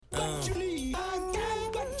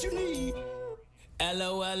what you need.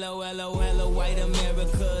 LOL, white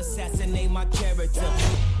America, assassinate my character.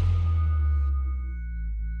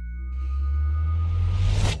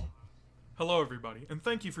 Hello, everybody, and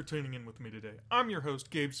thank you for tuning in with me today. I'm your host,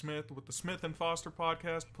 Gabe Smith, with the Smith and Foster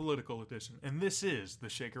Podcast, Political Edition, and this is the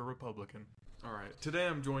Shaker Republican. All right, today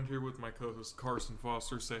I'm joined here with my co-host, Carson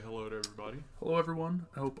Foster. Say hello to everybody. Hello, everyone.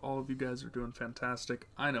 I hope all of you guys are doing fantastic.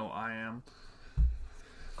 I know I am.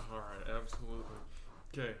 All right, absolutely.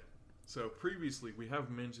 Okay, so previously we have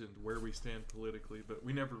mentioned where we stand politically, but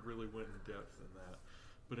we never really went in depth in that.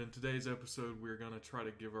 But in today's episode, we're going to try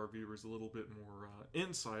to give our viewers a little bit more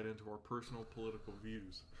insight into our personal political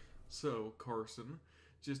views. So, Carson,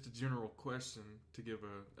 just a general question to give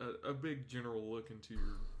a big general look into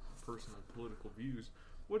your personal political views.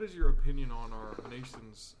 What is your opinion on our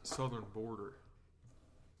nation's southern border?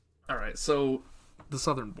 All right, so the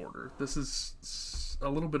southern border. This is a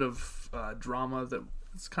little bit of drama that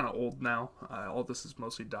it's kind of old now. All this has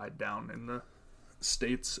mostly died down in the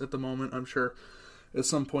States at the moment, I'm sure. At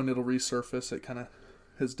some point it'll resurface. It kind of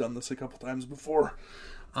has done this a couple times before.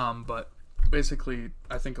 But basically,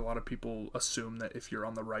 I think a lot of people assume that if you're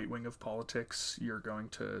on the right wing of politics, you're going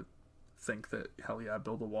to think that, hell yeah,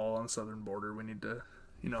 build a wall on the southern border. We need to,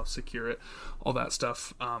 secure it. All that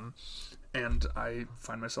stuff. And I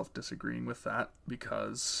find myself disagreeing with that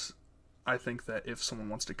because I think that if someone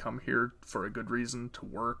wants to come here for a good reason, to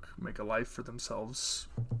work, make a life for themselves,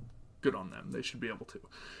 good on them. They should be able to.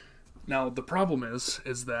 Now, the problem is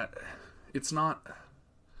that it's not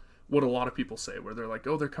what a lot of people say, where they're like,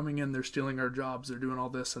 oh, they're coming in, they're stealing our jobs, they're doing all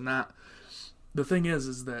this and that. The thing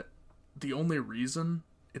is that the only reason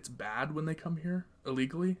it's bad when they come here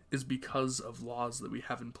illegally is because of laws that we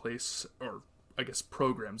have in place, or I guess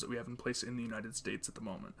programs that we have in place in the United States at the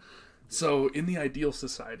moment. So, in the ideal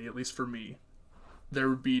society, at least for me, there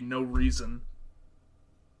would be no reason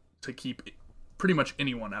to keep pretty much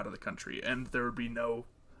anyone out of the country, and there would be no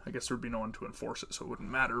one to enforce it, so it wouldn't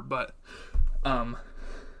matter. But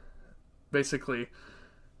basically,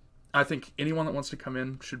 I think anyone that wants to come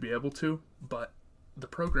in should be able to, but the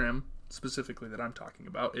program specifically that I'm talking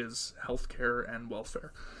about is healthcare and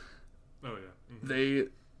welfare. Oh, yeah. Mm-hmm. They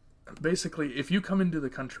basically, if you come into the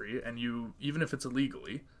country and even if it's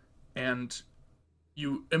illegally, and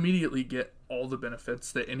you immediately get all the benefits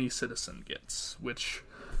that any citizen gets, which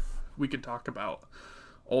we could talk about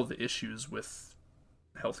all the issues with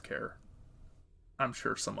healthcare, I'm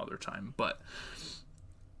sure, some other time. But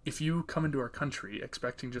if you come into our country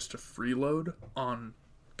expecting just to freeload on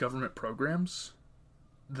government programs,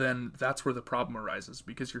 then that's where the problem arises,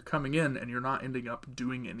 because you're coming in and you're not ending up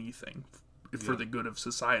doing anything for the good of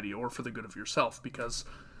society or for the good of yourself, because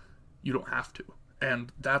you don't have to.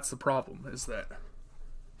 And that's the problem, is that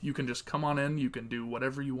you can just come on in, you can do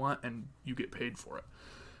whatever you want, and you get paid for it,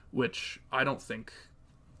 which I don't think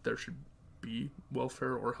there should be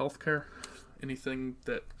welfare or healthcare. Anything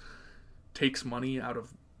that takes money out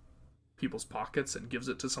of people's pockets and gives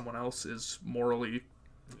it to someone else is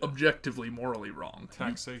objectively morally wrong.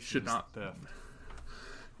 Taxation should not. Theft.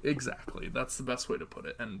 Exactly. That's the best way to put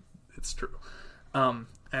it, and it's true.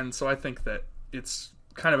 And so I think that it's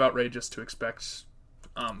kind of outrageous to expect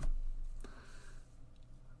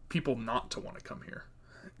people not to want to come here.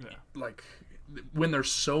 Yeah. Like, when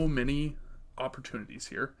there's so many opportunities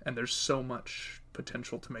here and there's so much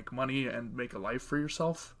potential to make money and make a life for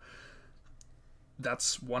yourself,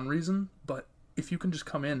 that's one reason. But if you can just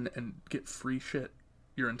come in and get free shit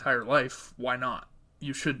your entire life, why not?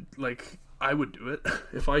 You should, I would do it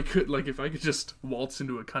if I could just waltz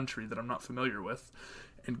into a country that I'm not familiar with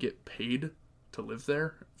and get paid to live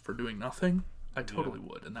there for doing nothing. I totally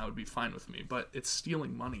would, and that would be fine with me. But it's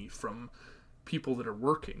stealing money from people that are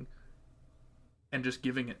working and just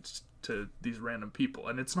giving it to these random people.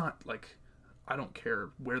 And it's not like, I don't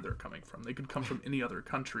care where they're coming from. They could come from any other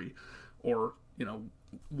country or,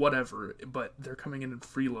 whatever, but they're coming in and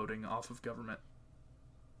freeloading off of government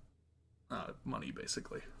money,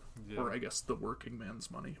 basically. Yeah. Or I guess the working man's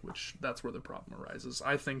money, which that's where the problem arises.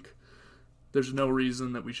 I think there's no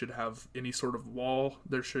reason that we should have any sort of wall.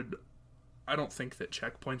 I don't think that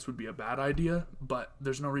checkpoints would be a bad idea, but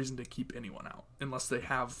there's no reason to keep anyone out unless they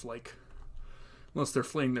have, unless they're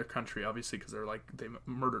fleeing their country, obviously, because they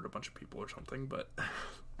murdered a bunch of people or something. But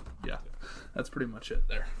yeah, that's pretty much it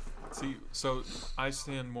there. See, so I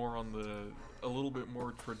stand more on a little bit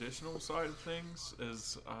more traditional side of things.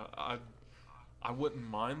 As I wouldn't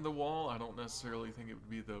mind the wall. I don't necessarily think it would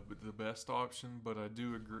be the best option, but I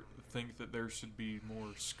do think that there should be more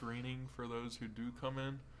screening for those who do come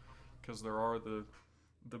in, because there are the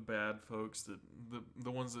bad folks, that the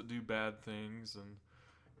ones that do bad things, and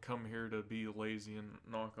come here to be lazy and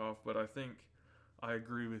knock off, but I think I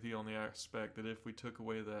agree with you on the aspect that if we took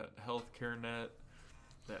away that healthcare net,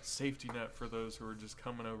 that safety net for those who are just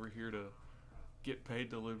coming over here to get paid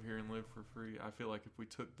to live here and live for free, I feel like if we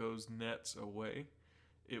took those nets away,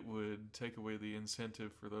 it would take away the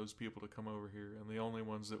incentive for those people to come over here, and the only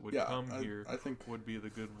ones that would here I think would be the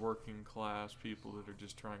good working class people that are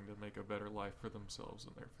just trying to make a better life for themselves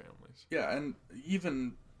and their families. Yeah, and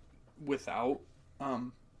even without,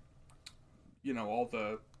 all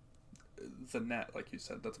the net, like you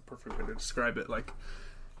said, that's a perfect way to describe it. Like,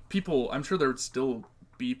 people, I'm sure there would still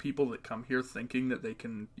be people that come here thinking that they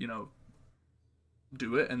can,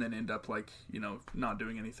 do it and then end up not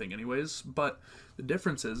doing anything anyways. But the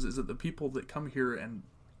difference is that the people that come here and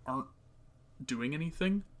aren't doing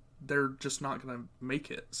anything, they're just not going to make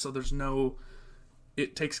it. So the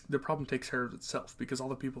problem takes care of itself, because all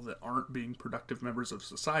the people that aren't being productive members of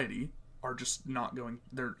society are just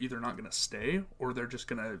they're either not going to stay, or they're just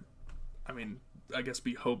going to, I guess,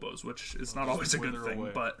 be hobos, which is not always a good thing,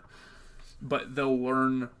 but they'll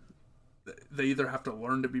learn. They either have to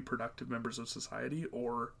learn to be productive members of society,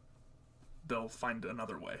 or they'll find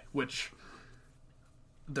another way, which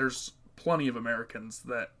there's plenty of Americans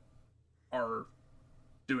that are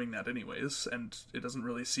doing that anyways, and it doesn't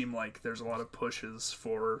really seem like there's a lot of pushes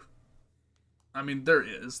for...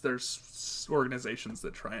 there's organizations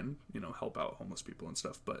that try and, help out homeless people and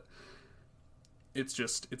stuff, but it's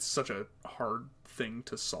such a hard thing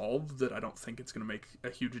to solve that I don't think it's going to make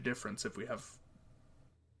a huge difference if we have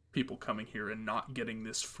people coming here and not getting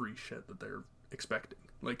this free shit that they're expecting.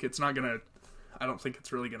 Like, it's not gonna... I don't think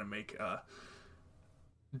it's really gonna make a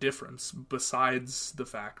difference, besides the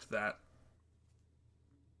fact that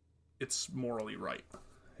it's morally right.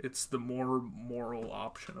 It's the more moral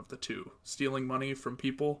option of the two. Stealing money from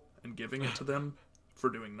people and giving it to them for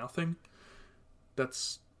doing nothing,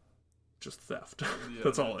 that's just theft. Yeah,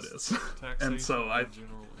 that's all it is. And so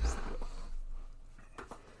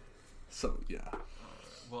yeah.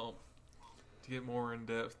 Well, to get more in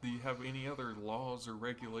depth, do you have any other laws or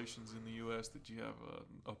regulations in the U.S. that you have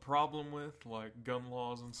a problem with, like gun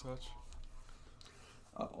laws and such?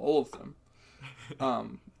 All of them.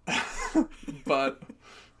 But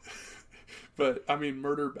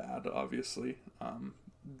murder bad, obviously.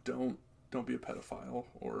 Don't be a pedophile,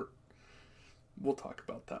 or we'll talk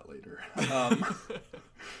about that later.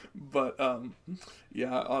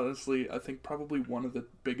 Yeah, honestly, I think probably one of the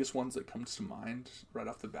biggest ones that comes to mind right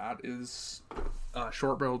off the bat is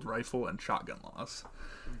short-barreled rifle and shotgun laws.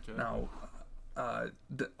 Okay. Now,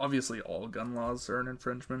 obviously all gun laws are an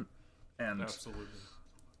infringement, and absolutely,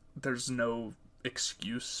 there's no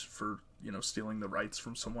excuse for, stealing the rights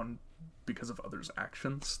from someone because of others'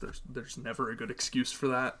 actions. There's never a good excuse for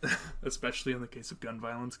that, especially in the case of gun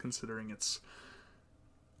violence, considering it's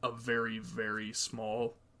a very, very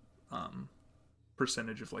small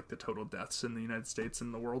percentage of the total deaths in the United States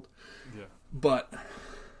and the world. Yeah. But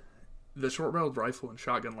the short-barreled rifle and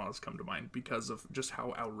shotgun laws come to mind because of just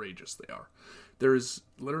how outrageous they are. There is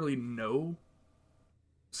literally no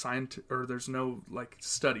there's no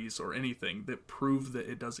studies or anything that prove that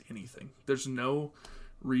it does anything. There's no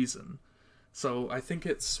reason. So I think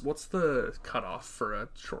what's the cutoff for a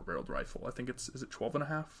short-barreled rifle? I think is it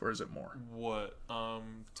 12.5 or is it more? What?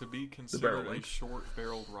 To be considered a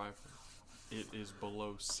short-barreled rifle, it is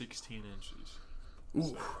below 16 inches.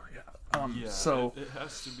 Ooh, yeah. So it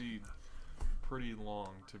has to be pretty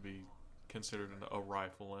long to be considered a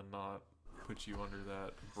rifle and not put you under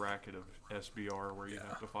that bracket of SBR where you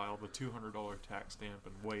have to file the $200 tax stamp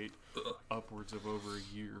and wait upwards of over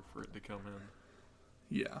a year for it to come in.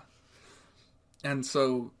 Yeah. And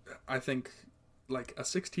so I think a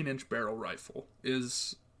 16-inch barrel rifle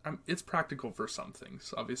is it's practical for some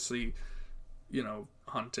things. Obviously,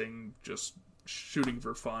 hunting, just shooting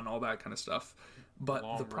for fun, all that kind of stuff. But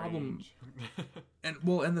long the problem range.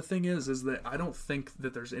 and the thing is that I don't think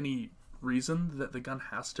that there's any reason that the gun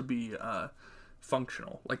has to be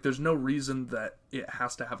functional. There's no reason that it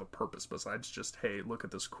has to have a purpose besides just, hey, look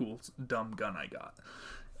at this cool dumb gun I got.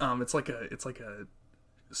 It's like a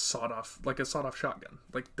sawed-off shotgun.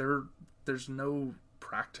 There's no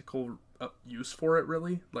practical use for it,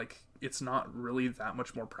 really. It's not really that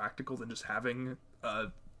much more practical than just having a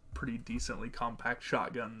pretty decently compact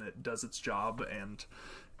shotgun that does its job, and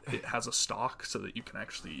it has a stock so that you can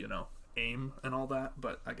actually, aim and all that.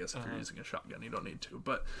 But I guess if you're using a shotgun, you don't need to.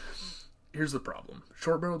 But here's the problem.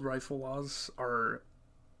 Short-barreled rifle laws are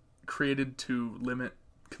created to limit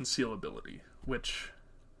concealability, which,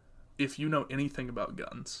 if you know anything about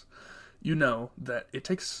guns, you know that it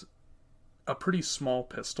takes a pretty small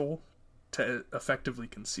pistol to effectively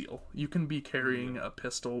conceal. You can be carrying a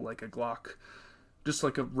pistol like a Glock, just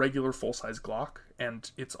like a regular full-size Glock, and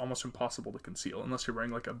it's almost impossible to conceal unless you're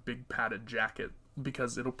wearing like a big padded jacket,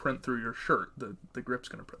 because it'll print through your shirt. The grip's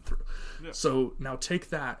going to print through. Yeah. So now take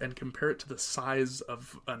that and compare it to the size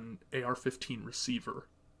of an AR-15 receiver.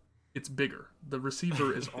 It's bigger. The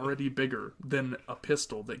receiver is already bigger than a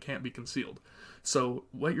pistol that can't be concealed. So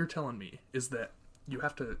what you're telling me is that you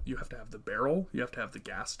have to have the barrel, you have to have the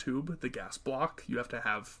gas tube, the gas block, you have to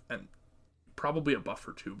have probably a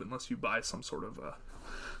buffer tube, unless you buy some sort of a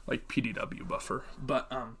like PDW buffer. But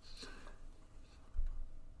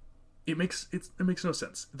it makes no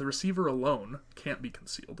sense. The receiver alone can't be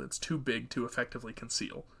concealed. It's too big to effectively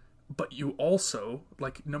conceal. But you also,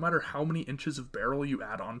 like, no matter how many inches of barrel you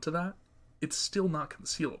add onto that, it's still not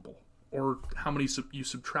concealable. Or how many you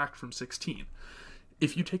subtract from 16.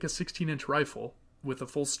 If you take a 16-inch rifle with a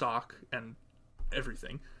full stock and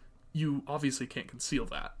everything, you obviously can't conceal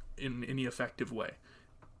that in any effective way.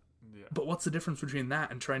 Yeah. But what's the difference between that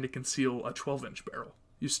and trying to conceal a 12-inch barrel?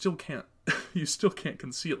 You still can't. You still can't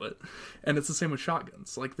conceal it. And it's the same with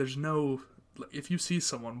shotguns. Like, there's no... If you see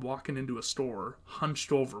someone walking into a store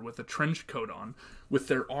hunched over with a trench coat on with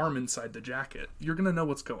their arm inside the jacket, you're going to know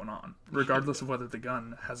what's going on, regardless of whether the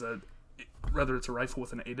gun has whether it's a rifle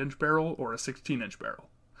with an 8-inch barrel or a 16-inch barrel.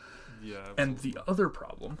 Yeah. Absolutely. And the other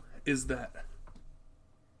problem is that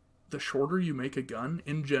the shorter you make a gun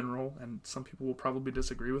in general, and some people will probably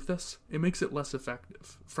disagree with this, it makes it less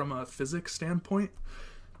effective. From a physics standpoint,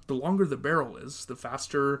 the longer the barrel is, the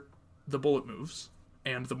faster the bullet moves,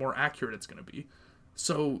 and the more accurate it's going to be.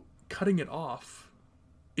 So cutting it off,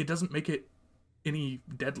 it doesn't make it any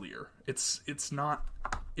deadlier. It's not.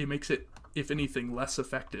 It makes it, if anything, less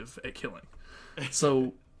effective at killing.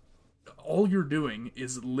 So all you're doing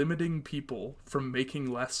is limiting people from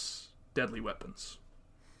making less deadly weapons.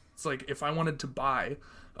 It's like if I wanted to buy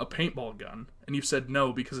a paintball gun and you said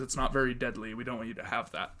no because it's not very deadly, we don't want you to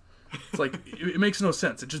have that. It's like it makes no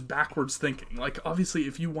sense. It's just backwards thinking. Like, obviously,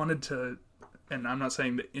 if you wanted to... And I'm not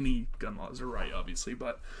saying that any gun laws are right, obviously,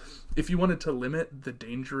 but if you wanted to limit the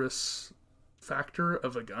dangerous factor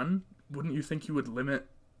of a gun, wouldn't you think you would limit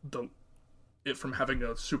it from having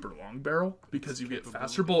a super long barrel? Because you get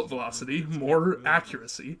faster bullet velocity, more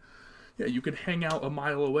accuracy. Yeah, you could hang out a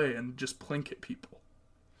mile away and just plink at people.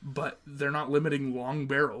 But they're not limiting long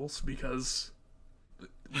barrels because...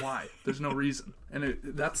 Why? There's no reason. And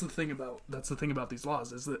that's the thing about these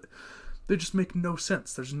laws, is that they just make no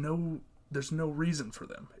sense. There's no reason for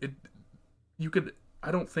them.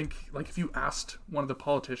 I don't think, like, if you asked one of the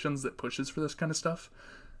politicians that pushes for this kind of stuff,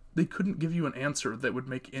 they couldn't give you an answer that would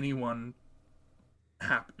make anyone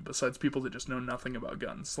happy besides people that just know nothing about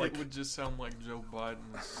guns. Like, it would just sound like Joe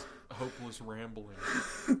Biden's hopeless rambling.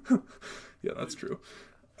 Yeah, that's true.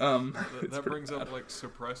 That brings up, like,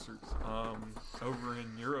 suppressors. Over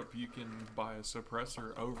in Europe, you can buy a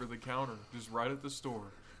suppressor over the counter, just right at the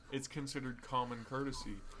store. It's considered common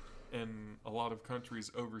courtesy in a lot of countries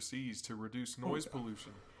overseas to reduce noise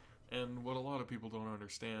pollution. And what a lot of people don't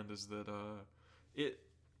understand is that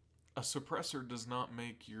a suppressor does not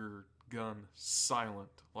make your gun silent,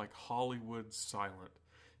 like Hollywood silent.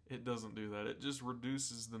 It doesn't do that. It just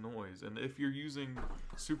reduces the noise. And if you're using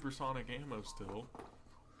supersonic ammo still,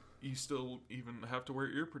 you still even have to wear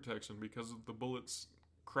ear protection because of the bullets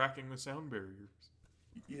cracking the sound barriers.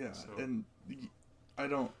 Yeah, so. And the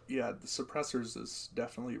suppressors is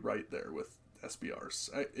definitely right there with SBRs,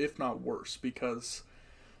 if not worse, because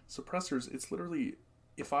suppressors, it's literally,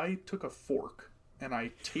 if I took a fork and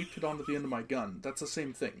I taped it onto the end of my gun, that's the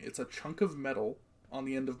same thing. It's a chunk of metal on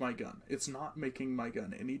the end of my gun. It's not making my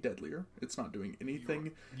gun any deadlier. It's not doing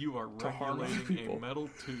anything you are to harm people. A metal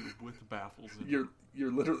tube with baffles in it. You're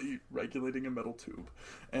literally regulating a metal tube,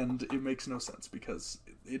 and it makes no sense because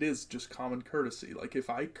it is just common courtesy. Like, if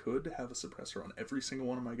I could have a suppressor on every single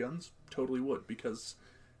one of my guns, totally would, because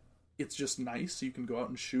it's just nice. You can go out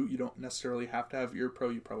and shoot. You don't necessarily have to have ear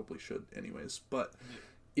pro. You probably should anyways. But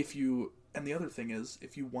and the other thing is,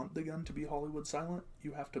 if you want the gun to be Hollywood silent,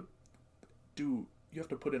 you have to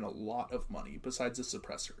put in a lot of money besides a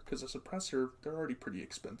suppressor, because a suppressor, they're already pretty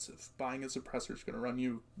expensive. Buying a suppressor is going to run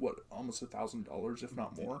you almost $1,000, if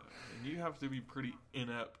not more. And you have to be pretty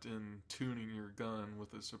inept in tuning your gun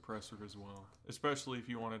with a suppressor as well, especially if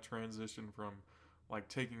you want to transition from, like,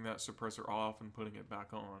 taking that suppressor off and putting it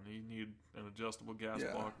back on. You need an adjustable gas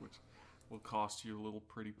block, which will cost you a little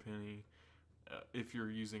pretty penny if you're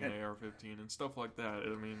using an AR-15 and stuff like that.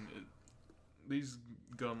 I mean, these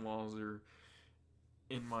gun laws are,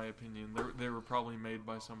 in my opinion, they were probably made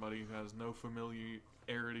by somebody who has no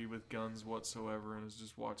familiarity with guns whatsoever and has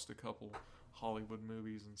just watched a couple Hollywood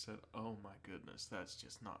movies and said, "Oh my goodness, that's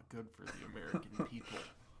just not good for the American people."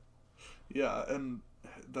 Yeah, and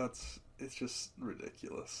it's just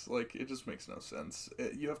ridiculous. Like, it just makes no sense.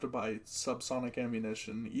 You have to buy subsonic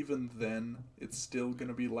ammunition. Even then, it's still going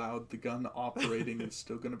to be loud. The gun operating is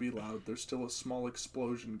still going to be loud. There's still a small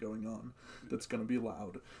explosion going on that's going to be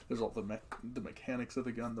loud. There's all the mechanics of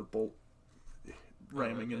the gun, the bolt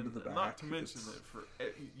ramming into the back. Not to mention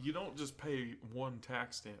that you don't just pay one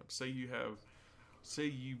tax stamp. Say you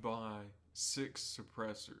buy 6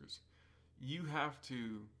 suppressors. You have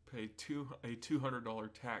to pay a $200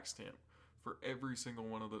 tax stamp for every single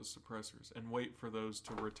one of those suppressors and wait for those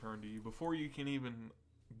to return to you before you can even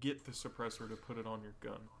get the suppressor to put it on your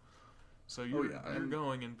gun. So you're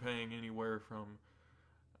going and paying anywhere from,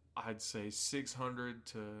 I'd say, $600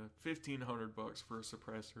 to $1,500 for a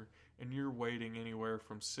suppressor, and you're waiting anywhere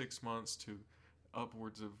from 6 months to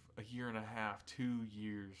upwards of a year and a half, 2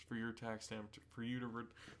 years for your tax stamp for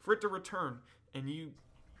it to return, and you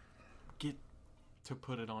get to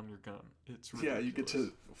put it on your gun. It's ridiculous. Yeah, you get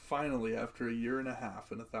to finally, after a year and a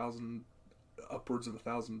half and upwards of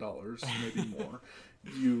 $1,000, maybe more,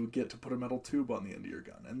 you get to put a metal tube on the end of your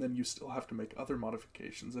gun, and then you still have to make other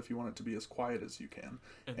modifications if you want it to be as quiet as you can.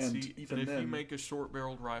 And if you make a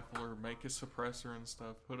short-barreled rifle or make a suppressor and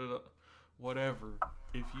stuff, put it up, whatever.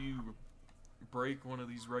 If you break one of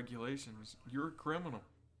these regulations, you're a criminal,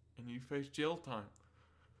 and you face jail time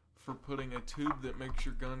for putting a tube that makes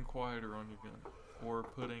your gun quieter on your gun, or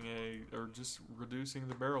just reducing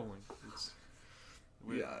the barrel length.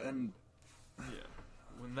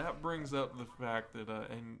 When that brings up the fact that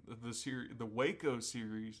and the Waco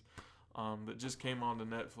series that just came onto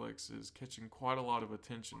Netflix is catching quite a lot of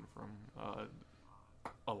attention from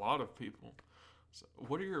a lot of people. So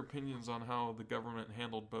what are your opinions on how the government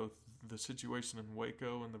handled both the situation in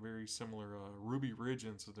Waco and the very similar Ruby Ridge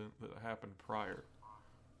incident that happened prior?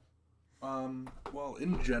 Well,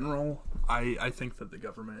 in general, I think that the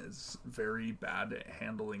government is very bad at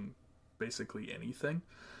handling basically anything.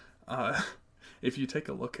 If you take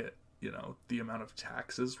a look at, the amount of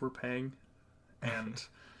taxes we're paying and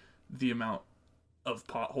the amount of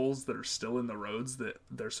potholes that are still in the roads that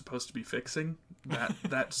they're supposed to be fixing,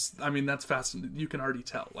 that's fascinating. You can already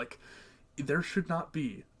tell. Like, there should not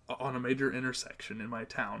be, on a major intersection in my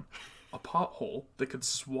town, a pothole that could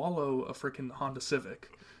swallow a freaking Honda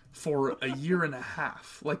Civic for a year and a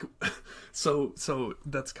half. Like, so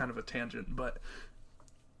that's kind of a tangent, but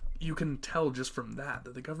you can tell just from that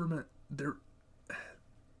the government,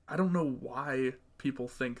 I don't know why people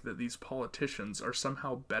think that these politicians are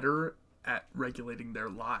somehow better at regulating their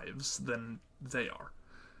lives than they are.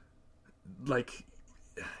 Like,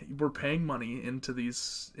 we're paying money into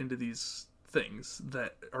these things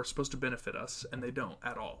that are supposed to benefit us, and they don't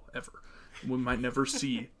at all, ever. We might never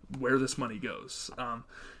see where this money goes.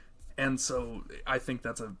 And so I think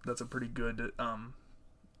that's a pretty good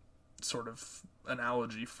sort of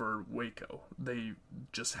analogy for Waco. They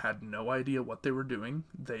just had no idea what they were doing.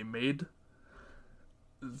 This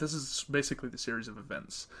is basically the series of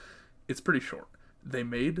events. It's pretty short. They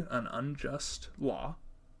made an unjust law,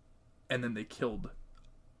 and then they killed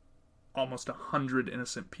almost 100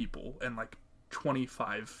 innocent people and like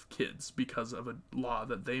 25 kids because of a law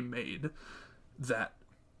that they made that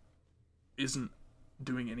isn't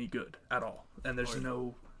doing any good at all. And there's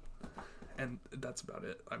and that's about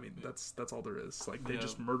it. I mean, that's all there is. Like, they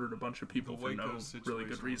just murdered a bunch of people for no really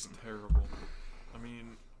good reason. Terrible. I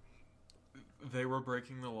mean, they were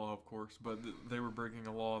breaking the law, of course, but they were breaking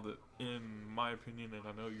a law that, in my opinion, and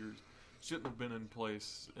I know yours, shouldn't have been in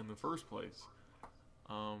place in the first place.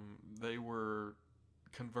 They were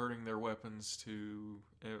converting their weapons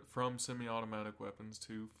from semi-automatic weapons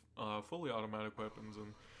to fully automatic weapons,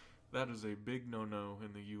 and that is a big no-no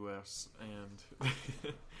in the U.S. And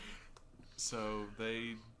so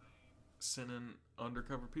they sent in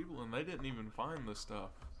undercover people, and they didn't even find the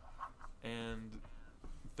stuff. And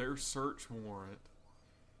their search warrant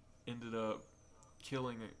ended up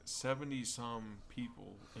killing 70-some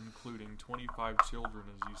people, including 25 children,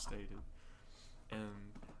 as you stated.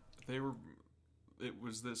 And it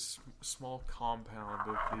was this small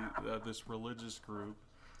compound of this religious group,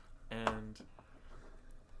 and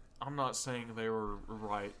I'm not saying they were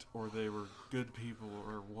right or they were good people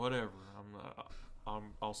or whatever.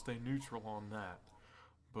 I'll stay neutral on that.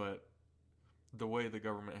 But the way the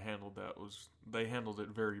government handled that they handled it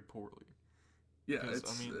very poorly. Yeah,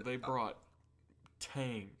 they brought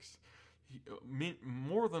tanks,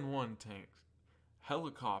 more than one tank,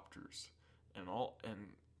 helicopters, and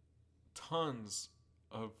tons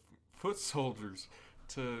of foot soldiers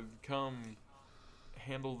to come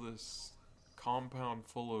handle this compound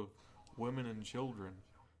full of women and children.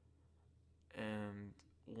 And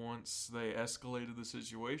once they escalated the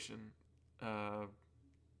situation,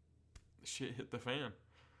 shit hit the fan.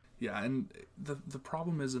 Yeah, and the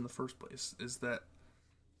problem is, in the first place, is that,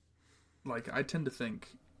 like, I tend to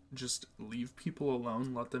think, just leave people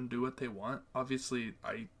alone, let them do what they want. Obviously,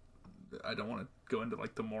 I don't want to go into,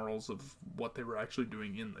 like, the morals of what they were actually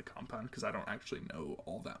doing in the compound, because I don't actually know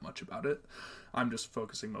all that much about it. I'm just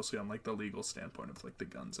focusing mostly on, like, the legal standpoint of, like, the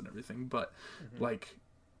guns and everything. But, like,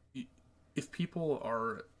 if people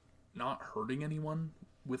are not hurting anyone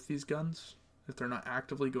with these guns, if they're not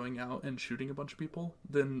actively going out and shooting a bunch of people,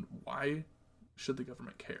 then why should the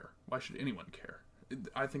government care? Why should anyone care?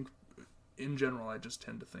 I think, in general, I just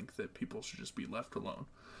tend to think that people should just be left alone.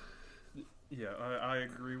 Yeah, I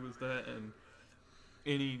agree with that, and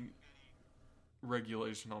any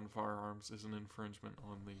regulation on firearms is an infringement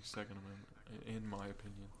on the Second Amendment, in my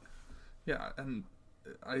opinion. Yeah, and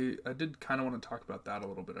I did kind of want to talk about that a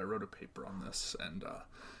little bit. I wrote a paper on this, and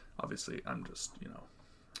obviously I'm just,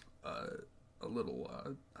 a little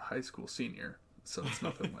high school senior, so it's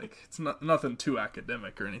nothing like, it's nothing too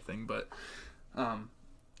academic or anything, but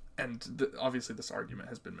obviously this argument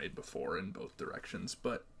has been made before in both directions,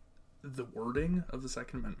 but the wording of the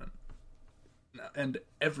Second Amendment and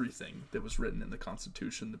everything that was written in the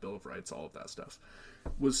Constitution, the Bill of Rights, all of that stuff,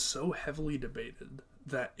 was so heavily debated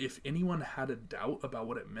that if anyone had a doubt about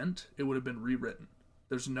what it meant, it would have been rewritten.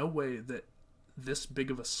 There's no way that this big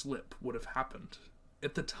of a slip would have happened.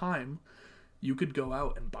 At the time, you could go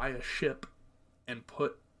out and buy a ship and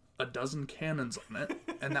put a dozen cannons on it,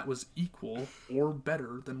 and that was equal or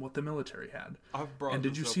better than what the military had. I've brought and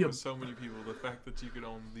this up with so many people, the fact that you could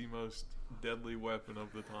own the most deadly weapon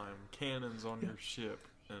of the time, cannons on your ship,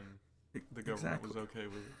 and the government was okay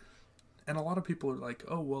with it. And a lot of people are like,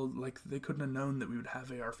 oh, well, like, they couldn't have known that we would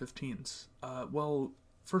have AR-15s. Well,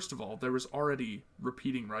 first of all, there was already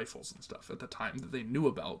repeating rifles and stuff at the time that they knew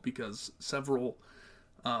about, because several,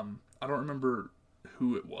 I don't remember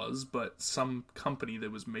who it was, but some company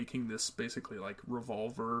that was making this basically like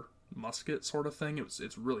revolver musket sort of thing.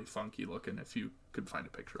 It's really funky looking, if you could find a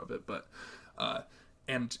picture of it. But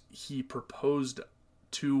and he proposed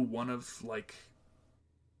to one of, like,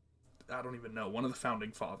 I don't even know, one of the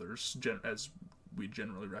founding fathers, as we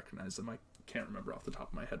generally recognize them. I can't remember off the top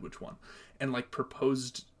of my head which one. And, like,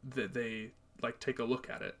 proposed that they, like, take a look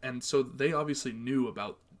at it. And so they obviously knew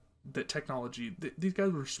about that technology. These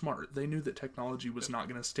guys were smart. They knew that technology was not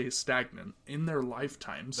going to stay stagnant in their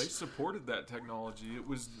lifetimes. They supported that technology. It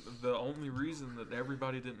was the only reason that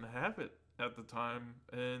everybody didn't have it at the time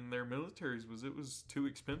in their militaries was it was too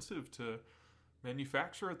expensive to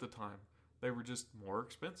manufacture at the time. They were just more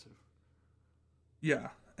expensive. Yeah,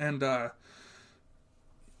 and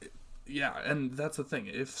and that's the thing.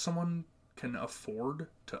 If someone can afford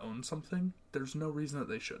to own something, there's no reason that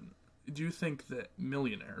they shouldn't. Do you think that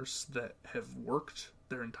millionaires that have worked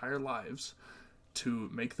their entire lives to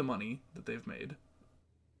make the money that they've made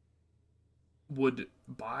would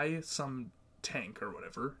buy some tank or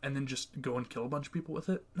whatever and then just go and kill a bunch of people with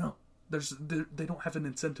it? No. They don't have an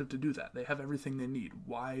incentive to do that. They have everything they need.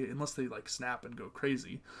 Why? Unless they, like, snap and go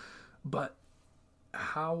crazy. But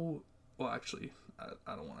how? Well, actually,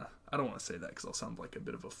 I don't want to say that because I'll sound like a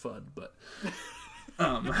bit of a FUD. But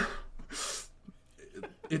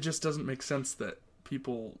it just doesn't make sense that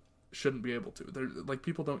people shouldn't be able to. They're like,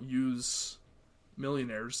 people don't use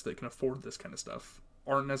millionaires that can afford this kind of stuff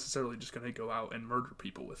aren't necessarily just going to go out and murder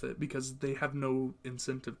people with it because they have no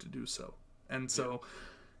incentive to do so. And so,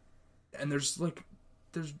 and there's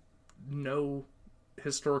no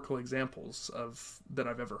historical examples that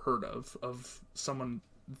I've ever heard of someone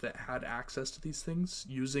that had access to these things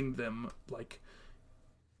using them, like,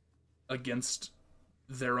 against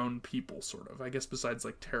their own people, sort of. I guess besides,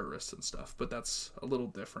 like, terrorists and stuff, but that's a little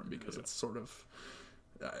different because it's sort of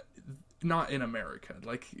not in America.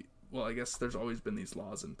 Like, well, I guess there's always been these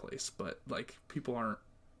laws in place, but, like, people aren't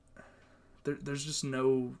there's just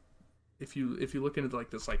no, if you look into, like,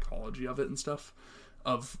 the psychology of it and stuff,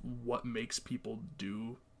 of what makes people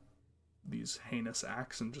do these heinous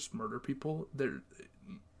acts and just murder people,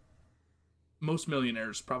 most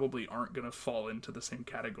millionaires probably aren't going to fall into the same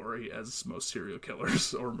category as most serial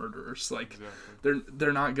killers or murderers. Like, exactly.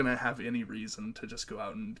 They're not going to have any reason to just go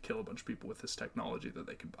out and kill a bunch of people with this technology that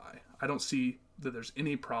they can buy. I don't see that there's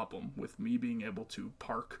any problem with me being able to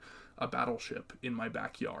park a battleship in my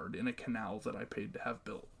backyard in a canal that I paid to have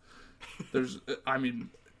built.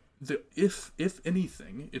 If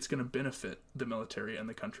anything, it's going to benefit the military and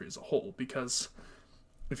the country as a whole, because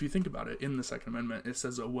if you think about it, in the Second Amendment, it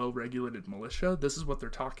says a well-regulated militia. This is what they're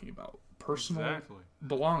talking about. Personal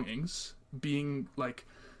belongings being, like,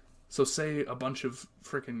 So say a bunch of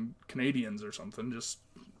freaking Canadians or something, just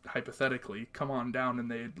hypothetically, come on down and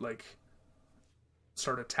they'd like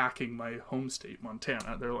start attacking my home state,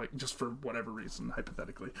 Montana. They're like, just for whatever reason,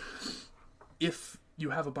 hypothetically. If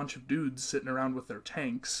you have a bunch of dudes sitting around with their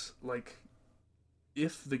tanks, like,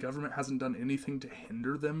 if the government hasn't done anything to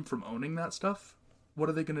hinder them from owning that stuff, what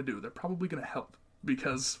are they going to do? They're probably going to help.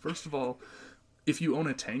 Because, first of all, if you own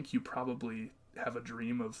a tank, you probably have a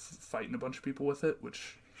dream of fighting a bunch of people with it,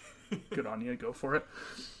 which, good on you, go for it.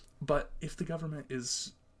 But if the government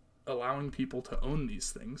is allowing people to own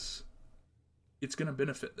these things, it's going to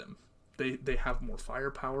benefit them. They have more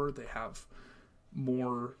firepower, they have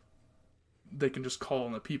more... They can just call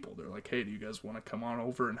on the people. They're like, hey, do you guys want to come on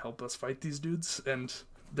over and help us fight these dudes? And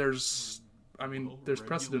there's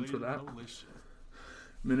precedent for that.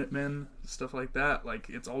 Minutemen, stuff like that. Like,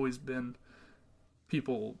 it's always been,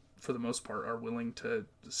 people, for the most part, are willing to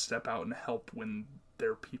step out and help when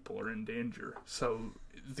their people are in danger. So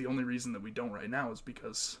the only reason that we don't right now is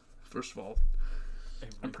because, first of all,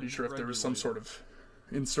 I'm pretty sure if there was some sort of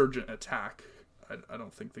insurgent attack, I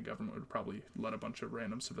don't think the government would probably let a bunch of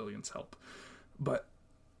random civilians help. But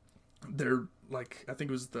they're, like, I think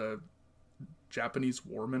it was the Japanese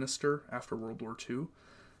war minister after World War II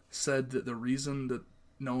said that the reason that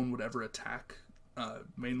no one would ever attack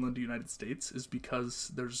mainland United States is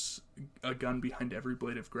because there's a gun behind every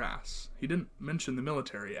blade of grass. He didn't mention the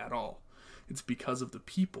military at all. It's because of the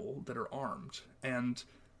people that are armed. And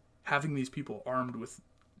having these people armed with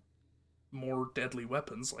more deadly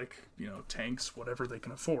weapons, like, you know, tanks, whatever they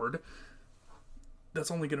can afford, that's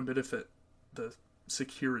only going to benefit the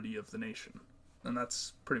security of the nation. And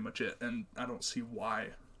that's pretty much it. And I don't see why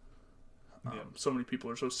so many people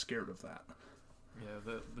are so scared of that.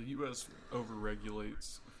 Yeah, the U.S.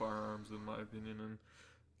 overregulates firearms, in my opinion,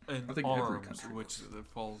 and I think arms, every country which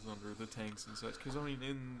falls under the tanks and such. Because, I mean,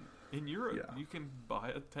 in Europe, you can buy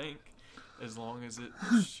a tank as long as it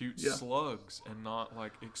shoots slugs and not,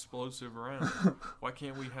 like, explosive rounds. Why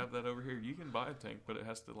can't we have that over here? You can buy a tank, but it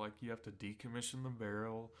has to, like, you have to decommission the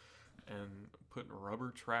barrel and put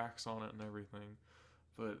rubber tracks on it and everything.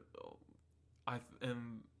 But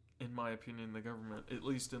in my opinion, the government, at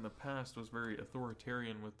least in the past, was very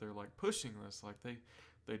authoritarian with their, like, pushing this. Like,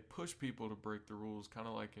 they'd push people to break the rules, kind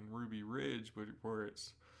of like in Ruby Ridge, but where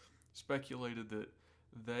it's speculated that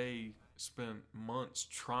they spent months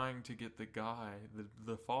trying to get the guy,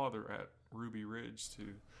 the father at Ruby Ridge, to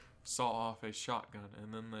saw off a shotgun,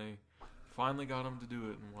 and then they finally got him to do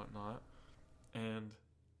it and whatnot, and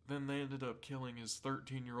then they ended up killing his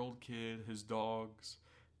 13-year-old kid, his dogs,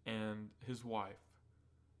 and his wife.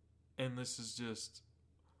 And this is just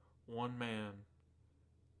one man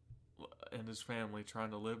and his family trying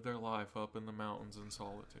to live their life up in the mountains in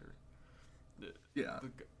solitary. Yeah.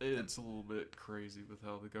 It's a little bit crazy with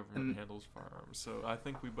how the government handles firearms. So I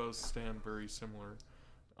think we both stand very similar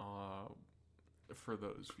for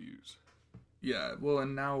those views. Yeah, well,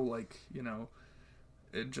 and now, like, you know,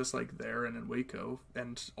 just like there and in Waco,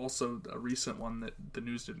 and also a recent one that the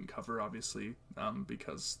news didn't cover, obviously,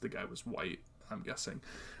 because the guy was white, I'm guessing.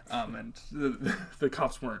 And the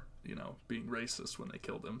cops weren't, you know, being racist when they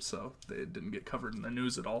killed him, so they didn't get covered in the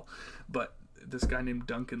news at all. But this guy named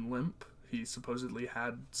Duncan Limp, he supposedly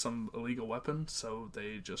had some illegal weapon, so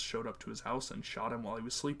they just showed up to his house and shot him while he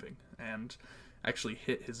was sleeping, and actually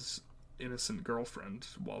hit his innocent girlfriend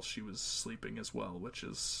while she was sleeping as well, which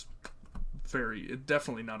is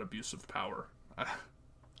definitely not abuse of power.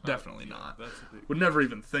 Definitely not. Would never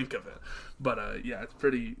even think of it. But yeah,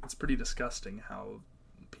 it's pretty disgusting how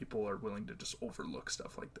people are willing to just overlook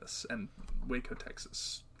stuff like this. And Waco,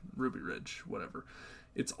 Texas, Ruby Ridge, whatever.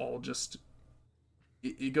 It's all just,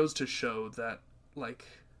 it goes to show that, like,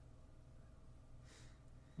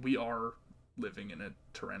 we are living in a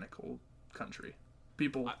tyrannical country.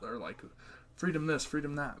 People are like, freedom this,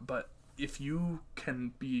 freedom that. But if you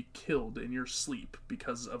can be killed in your sleep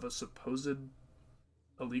because of a supposed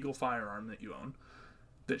illegal firearm that you own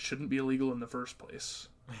that shouldn't be illegal in the first place,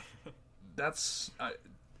 that's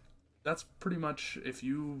pretty much, if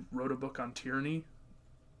you wrote a book on tyranny,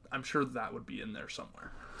 I'm sure that would be in there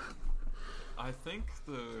somewhere. I think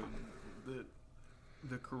the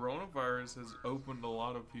coronavirus has opened a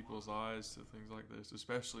lot of people's eyes to things like this,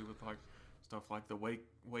 especially with, like, stuff like the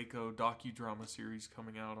Waco docudrama series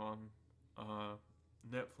coming out on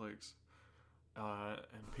Netflix.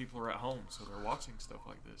 And people are at home, so they're watching stuff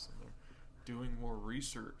like this, and they're doing more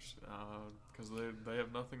research because they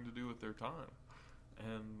have nothing to do with their time,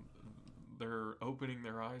 and they're opening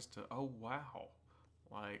their eyes to, oh wow,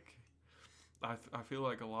 like I feel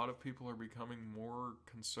like a lot of people are becoming more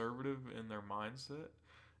conservative in their mindset,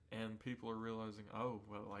 and people are realizing, oh,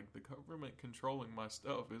 well, like, the government controlling my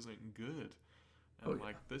stuff isn't good. And,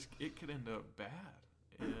 like, this, it could end up bad,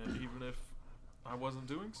 even if I wasn't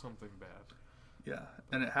doing something bad. Yeah,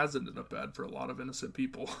 and it has ended up bad for a lot of innocent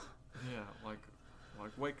people. Yeah, like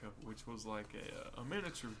Waco, which was like a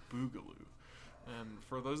miniature boogaloo. And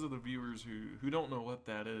for those of the viewers who don't know what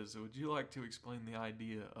that is, would you like to explain the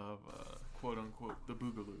idea of, quote-unquote, the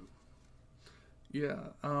boogaloo? Yeah,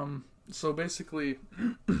 so basically,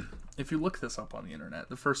 if you look this up on the internet,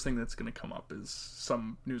 the first thing that's going to come up is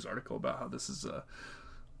some news article about how this is a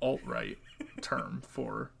alt-right term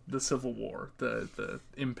for the Civil War, the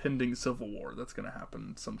impending Civil War that's going to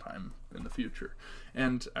happen sometime in the future.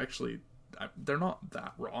 And actually, they're not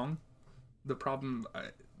that wrong. The problem,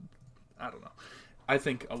 I don't know. I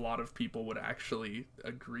think a lot of people would actually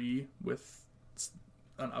agree with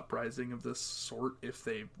an uprising of this sort if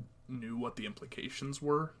they knew what the implications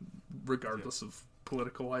were, regardless of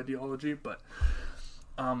political ideology. But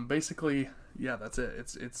basically, yeah, that's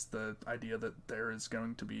it. It's the idea that there is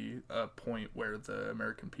going to be a point where the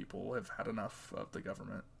American people have had enough of the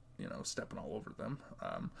government, stepping all over them.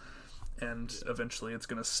 And eventually it's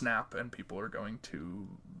going to snap, and people are going to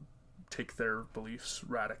take their beliefs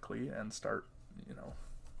radically and start,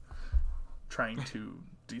 trying to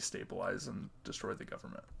destabilize and destroy the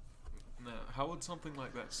government. Now, how would something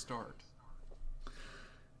like that start?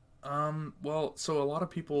 Well, so a lot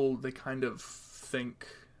of people, they kind of think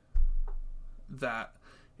that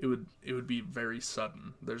it would be very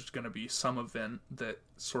sudden. There's going to be some event that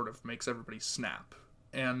sort of makes everybody snap.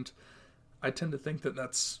 And I tend to think that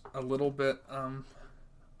that's a little bit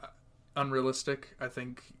unrealistic. I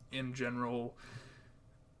think in general,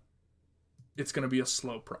 it's going to be a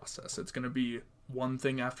slow process. It's going to be one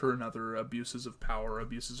thing after another, abuses of power,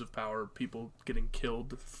 people getting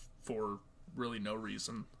killed for really no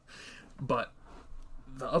reason. But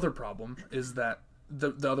the other problem is that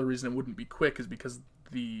the other reason it wouldn't be quick is because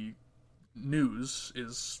the news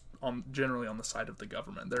is generally on the side of the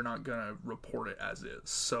government. They're not going to report it as is.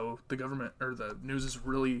 So the government, or the news, is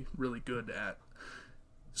really, really good at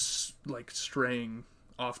straying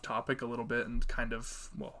off topic a little bit and kind of,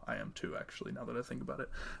 well, I am too, actually, now that I think about it.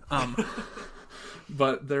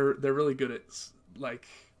 But they're really good at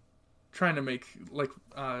trying to make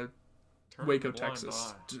Waco,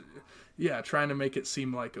 Texas. Yeah, trying to make it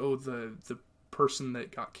seem like, oh, the person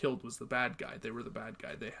that got killed was the bad guy. They were the bad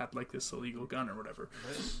guy. They had this illegal gun or whatever.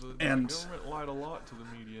 The government lied a lot to the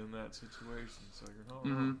media in that situation, so you're not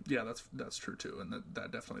wrong. Yeah, that's true too, and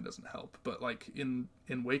that definitely doesn't help. But in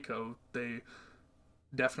Waco, they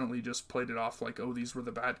definitely just played it off like, oh, these were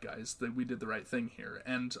the bad guys. We did the right thing here,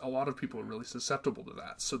 and a lot of people are really susceptible to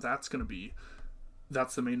that. So that's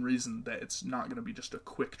the main reason that it's not going to be just a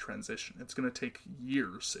quick transition. It's going to take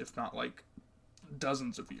years, if not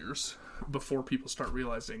dozens of years, before people start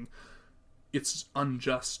realizing it's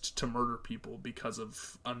unjust to murder people because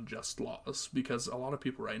of unjust laws. Because a lot of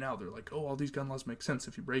people right now, they're like, oh, all these gun laws make sense.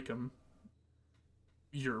 If you break them,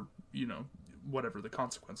 you're, whatever the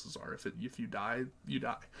consequences are. If you die, you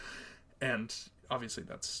die. And obviously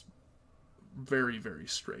that's very, very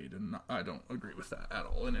straight, and I don't agree with that at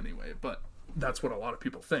all in any way. But that's what a lot of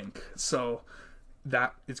people think. So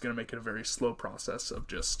that is going to make it a very slow process of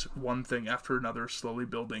just one thing after another slowly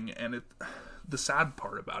building. And the sad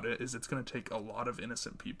part about it is it's going to take a lot of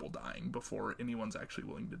innocent people dying before anyone's actually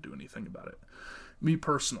willing to do anything about it. Me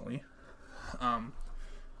personally, I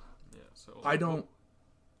don't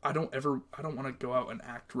want to go out and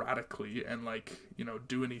act radically and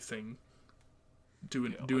do anything, do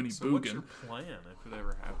any boogin. What's your plan if it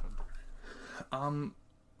ever happened?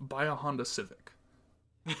 Buy a Honda Civic.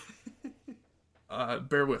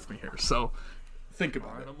 Bear with me here. So, think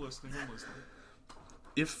about it. I'm listening.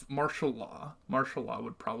 If martial law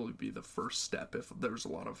would probably be the first step if there's a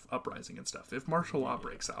lot of uprising and stuff. If martial law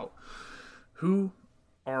breaks out, who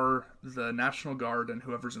are the National Guard and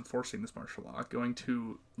whoever's enforcing this martial law going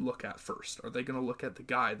to look at first? Are they going to look at the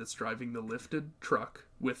guy that's driving the lifted truck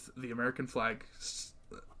with the American flag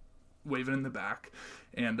waving in the back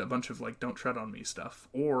and a bunch of don't tread on me stuff?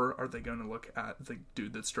 Or are they going to look at the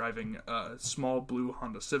dude that's driving a small blue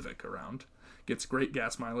Honda Civic around, gets great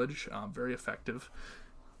gas mileage, very effective,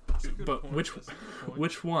 but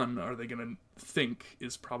which one are they going to think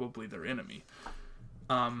is probably their enemy?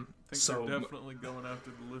 They're definitely going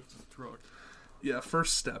after the lifted truck. Yeah,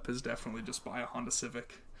 first step is definitely just buy a Honda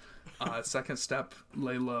Civic. Second step,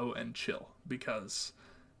 lay low and chill, because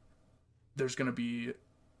there's going to be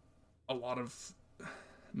a lot of,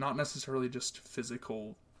 not necessarily just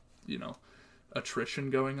physical, attrition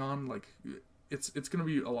going on. it's going to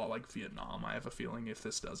be a lot like Vietnam. I have a feeling if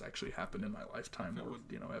this does actually happen in my lifetime, If it or would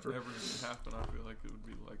ever. ever happen, I feel like it would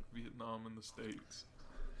be like Vietnam in the States.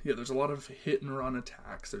 Yeah, there's a lot of hit and run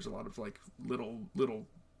attacks. There's a lot of like little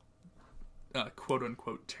quote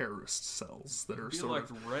unquote terrorist cells that are It'd be sort like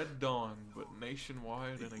of. Red Dawn, but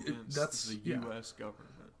nationwide and against that's- the yeah. U.S. government.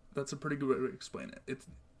 That's a pretty good way to explain it.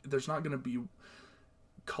 There's not going to be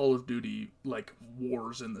Call of Duty like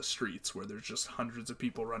wars in the streets where there's just hundreds of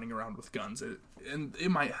people running around with guns. And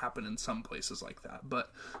it might happen in some places like that,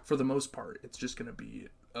 but for the most part, it's just going to be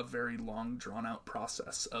a very long, drawn out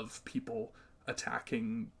process of people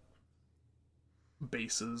attacking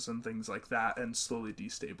bases and things like that and slowly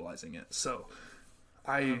destabilizing it. So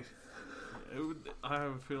I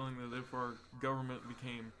have a feeling that if our government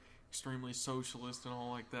became extremely socialist and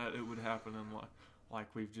all like that, it would happen in like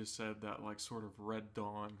we've just said, that like sort of Red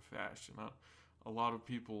Dawn fashion. A lot of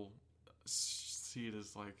people see it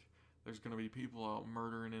as like there's going to be people out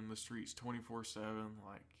murdering in the streets 24/7,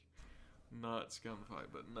 like nuts gunfight.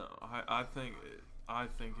 But no, I think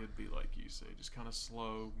it'd be like you say, just kind of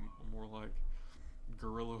slow, more like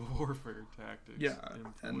guerrilla warfare tactics,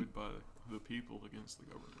 employed by the people against the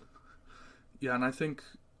government. Yeah, and I think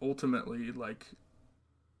ultimately, like,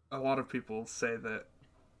 a lot of people say that,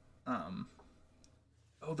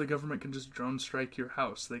 the government can just drone strike your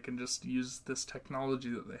house. They can just use this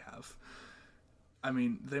technology that they have. I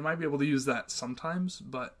mean, they might be able to use that sometimes,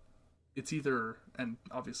 but it's either, and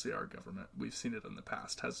obviously our government, we've seen it in the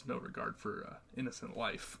past, has no regard for innocent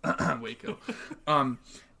life, Waco.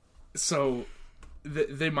 So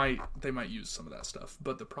they might use some of that stuff,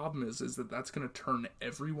 but the problem is that that's going to turn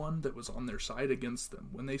everyone that was on their side against them.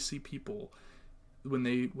 When they see people, when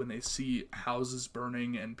they see houses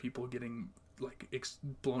burning and people getting like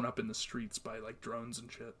blown up in the streets by like drones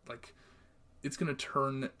and shit, like it's going to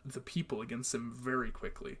turn the people against them very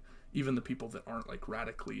quickly, even the people that aren't like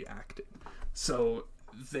radically acting. So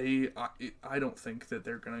I don't think that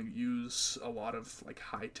they're going to use a lot of like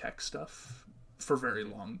high tech stuff for very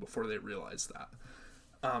long before they realize that.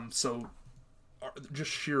 So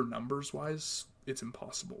just sheer numbers wise, it's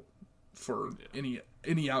impossible for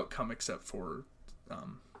any outcome except for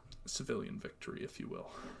civilian victory, if you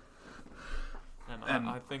will. And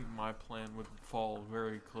I think my plan would fall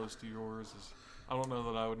very close to yours. I don't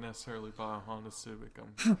know that I would necessarily buy a Honda Civic.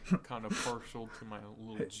 I'm kind of partial to my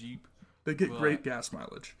little Jeep. They get great gas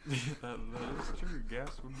mileage. that is true.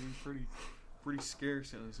 Gas would be pretty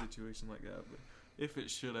scarce in a situation like that. But if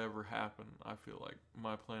it should ever happen, I feel like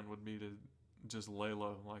my plan would be to just lay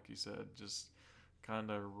low, like you said, just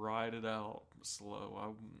kind of ride it out slow.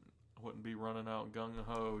 I wouldn't be running out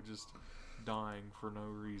gung-ho, just dying for no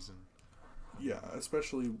reason. Yeah,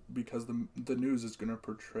 especially because the news is going to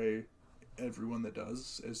portray everyone that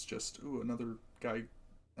does as just, another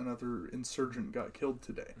insurgent got killed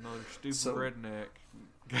today. Another stupid redneck.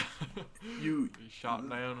 you shot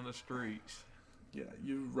down in the streets. Yeah,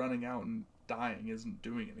 you running out and dying isn't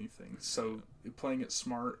doing anything. So playing it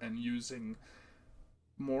smart and using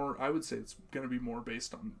more, I would say it's going to be more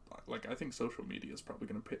based on, like, I think social media is probably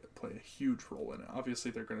going to play a huge role in it.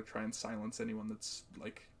 Obviously, they're going to try and silence anyone that's,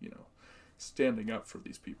 like, standing up for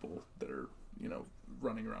these people that are,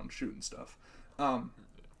 running around shooting stuff.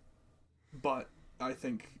 But I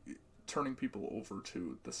think turning people over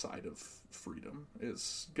to the side of freedom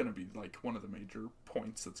is going to be, like, one of the major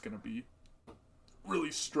points that's going to be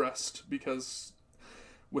really stressed, because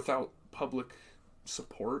without public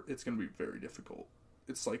support, it's going to be very difficult.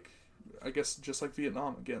 It's like, I guess, just like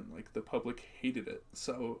Vietnam again, like the public hated it,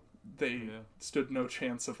 so they stood no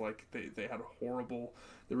chance of, like, they had a horrible,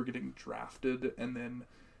 they were getting drafted and then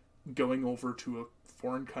going over to a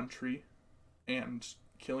foreign country and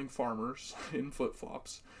killing farmers in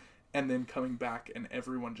flip-flops, and then coming back and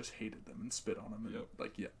everyone just hated them and spit on them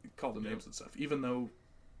and called them names and stuff, even though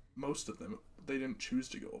most of them, they didn't choose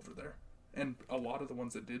to go over there. And a lot of the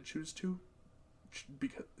ones that did choose to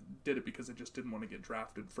did it because they just didn't want to get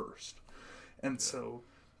drafted first. And so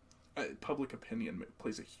public opinion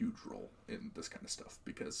plays a huge role in this kind of stuff,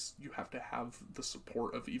 because you have to have the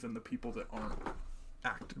support of even the people that aren't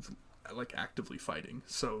actively fighting.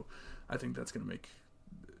 So I think that's going to make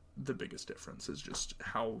the biggest difference, is just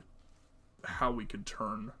how we could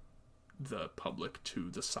turn the public to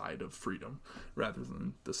the side of freedom rather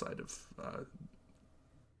than the side of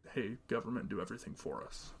hey, government, do everything for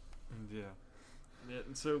us.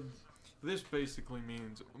 And so this basically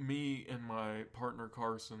means me and my partner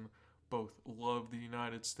Carson both love the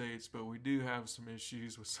United States, but we do have some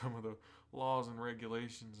issues with some of the laws and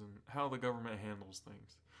regulations and how the government handles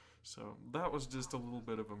things. So that was just a little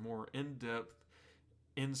bit of a more in-depth,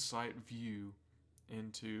 insight view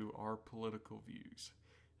into our political views.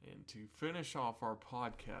 And to finish off our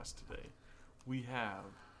podcast today, we have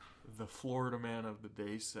the Florida Man of the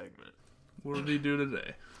Day segment. What did he do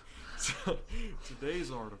today? So, today's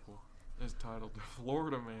article is titled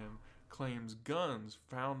 "Florida Man Claims Guns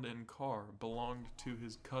Found in Car Belonged to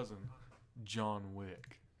His Cousin, John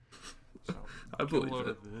Wick." So, I believe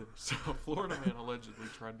it. So, a Florida man allegedly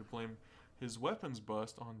tried to blame his weapons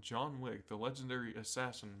bust on John Wick, the legendary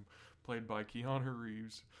assassin played by Keanu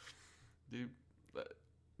Reeves. Dude,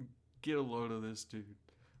 get a load of this dude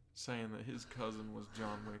saying that his cousin was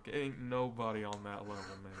John Wick. Ain't nobody on that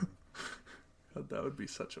level, man. That would be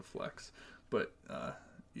such a flex. But,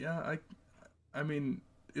 yeah, I mean,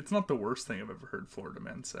 it's not the worst thing I've ever heard Florida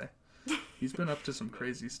Man say. He's been up to some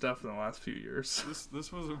crazy stuff in the last few years.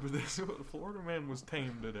 Florida Man was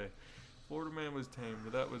tame today. Florida Man was tame,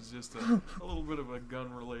 but that was just a little bit of a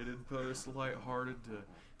gun-related post, lighthearted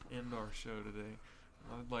to end our show today.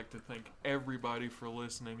 I'd like to thank everybody for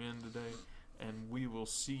listening in today, and we will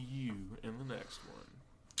see you in the next one.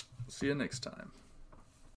 See you next time.